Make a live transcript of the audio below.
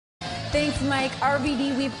Thanks, Mike.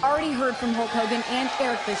 RVD, we've already heard from Hulk Hogan and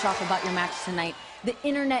Eric Bischoff about your match tonight. The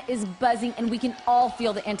internet is buzzing, and we can all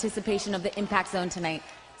feel the anticipation of the Impact Zone tonight.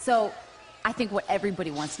 So I think what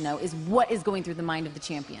everybody wants to know is what is going through the mind of the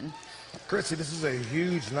champion. Christy, this is a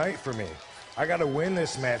huge night for me. I got to win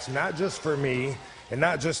this match, not just for me, and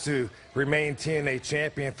not just to remain TNA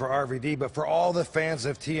champion for RVD, but for all the fans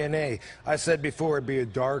of TNA. I said before it'd be a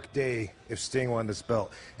dark day if Sting won this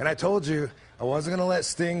belt. And I told you I wasn't going to let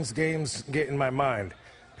Sting's games get in my mind.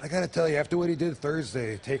 But I got to tell you, after what he did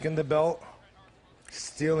Thursday, taking the belt,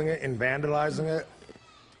 stealing it, and vandalizing it,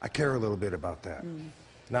 I care a little bit about that.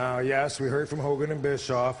 Now, yes, we heard from Hogan and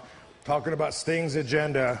Bischoff talking about Sting's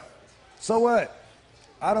agenda. So what?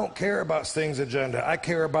 I don't care about Sting's agenda. I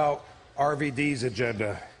care about RVD's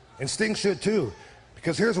agenda. And Sting should too,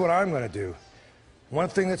 because here's what I'm going to do. One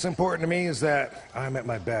thing that's important to me is that I'm at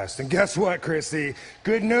my best. And guess what, Christy?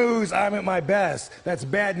 Good news, I'm at my best. That's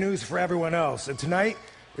bad news for everyone else. And tonight,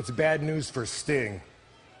 it's bad news for Sting.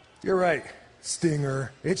 You're right,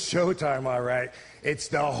 Stinger. It's showtime, all right. It's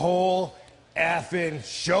the whole effing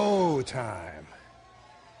showtime.